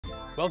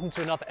Welcome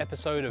to another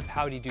episode of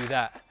How Do You Do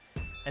That?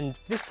 And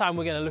this time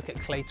we're going to look at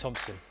Klay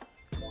Thompson.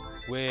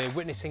 We're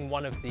witnessing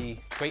one of the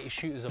greatest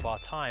shooters of our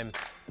time,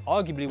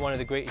 arguably one of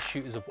the greatest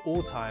shooters of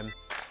all time.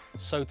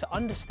 So to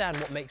understand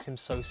what makes him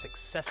so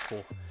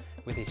successful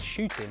with his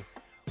shooting,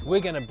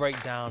 we're going to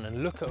break down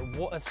and look at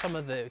what are some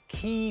of the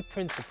key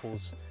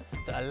principles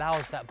that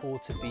allows that ball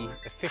to be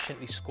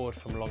efficiently scored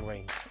from long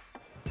range.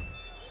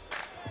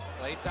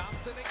 Klay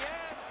Thompson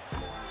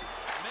again,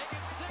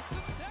 making 6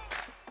 of 7.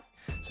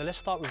 So let's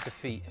start with the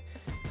feet.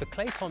 For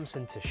Klay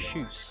Thompson to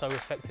shoot so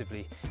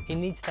effectively, he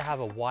needs to have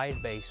a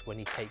wide base when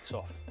he takes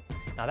off.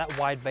 Now that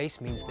wide base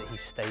means that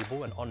he's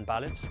stable and on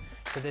balance,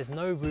 so there's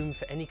no room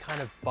for any kind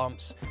of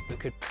bumps that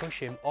could push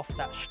him off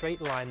that straight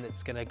line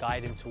that's going to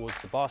guide him towards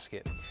the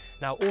basket.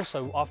 Now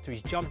also, after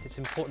he's jumped, it's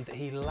important that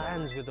he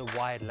lands with a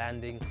wide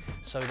landing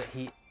so that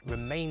he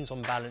remains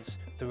on balance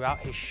throughout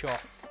his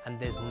shot and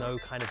there's no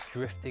kind of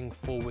drifting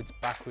forwards,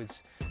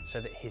 backwards,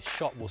 so that his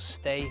shot will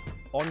stay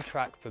on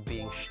track for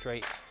being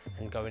straight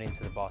and going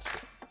into the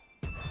basket.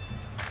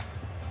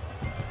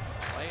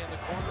 Klay in the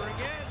corner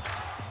again.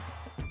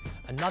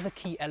 Another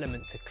key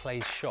element to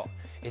Klay's shot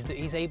is that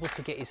he's able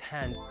to get his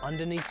hand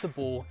underneath the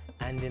ball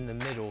and in the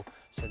middle,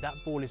 so that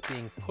ball is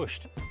being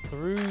pushed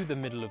through the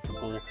middle of the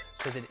ball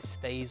so that it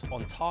stays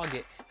on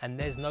target and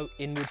there's no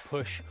inward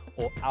push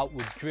or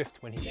outward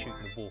drift when he's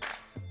shooting the ball.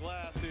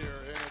 Glass here,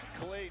 and it's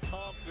Klay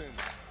Thompson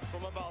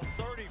from about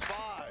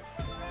 35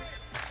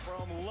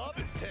 from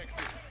Lubbock,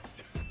 Texas.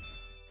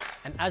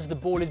 And as the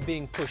ball is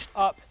being pushed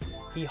up,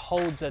 he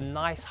holds a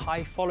nice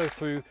high follow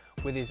through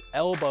with his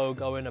elbow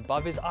going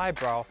above his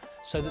eyebrow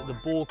so that the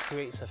ball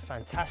creates a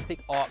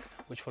fantastic arc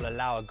which will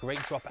allow a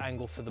great drop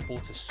angle for the ball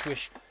to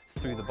swish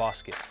through the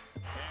basket.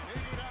 And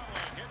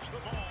Iguodala gets the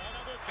ball,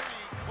 another 3,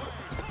 Klay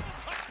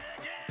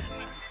high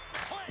again,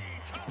 Klay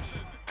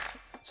Thompson.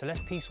 So let's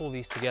piece all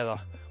these together.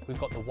 We've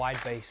got the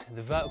wide base,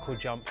 the vertical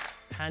jump,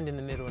 hand in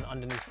the middle and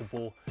underneath the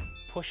ball,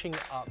 pushing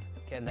it up,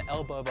 getting the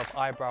elbow above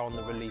eyebrow on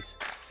the release,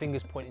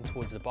 fingers pointing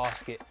towards the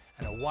basket,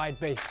 and a wide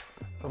base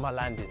for my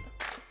landing.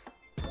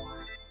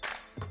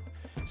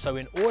 So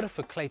in order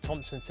for Klay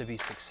Thompson to be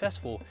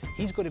successful,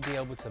 he's got to be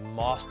able to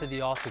master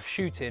the art of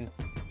shooting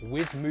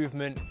with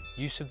movement,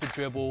 use of the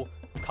dribble,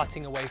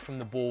 cutting away from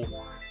the ball,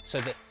 so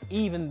that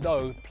even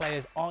though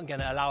players aren't going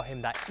to allow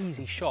him that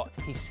easy shot,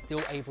 he's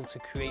still able to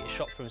create a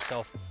shot for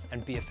himself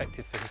and be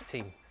effective for his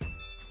team.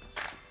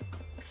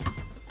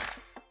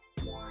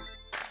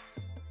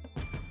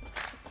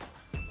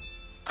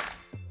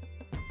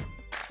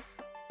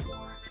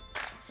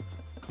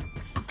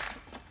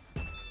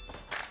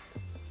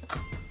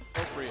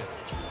 Appropriate.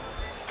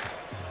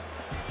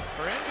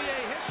 For NBA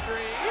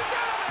history, you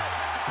got it!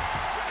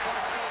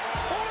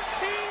 14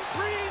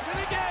 threes in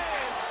a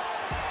game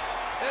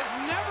has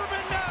never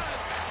been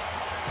done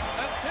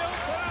until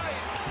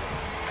tonight.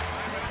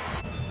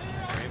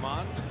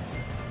 Draymond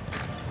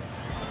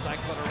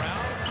cycling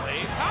around,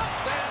 Klay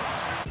Thompson.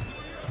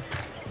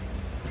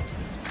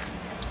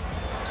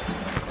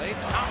 Klay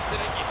Thompson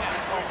again.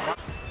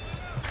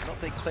 I don't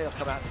think Klay will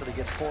come out until he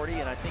gets 40,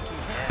 and I think he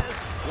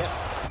has.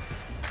 Yes.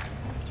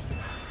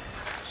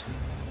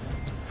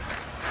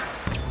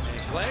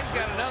 Klay's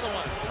got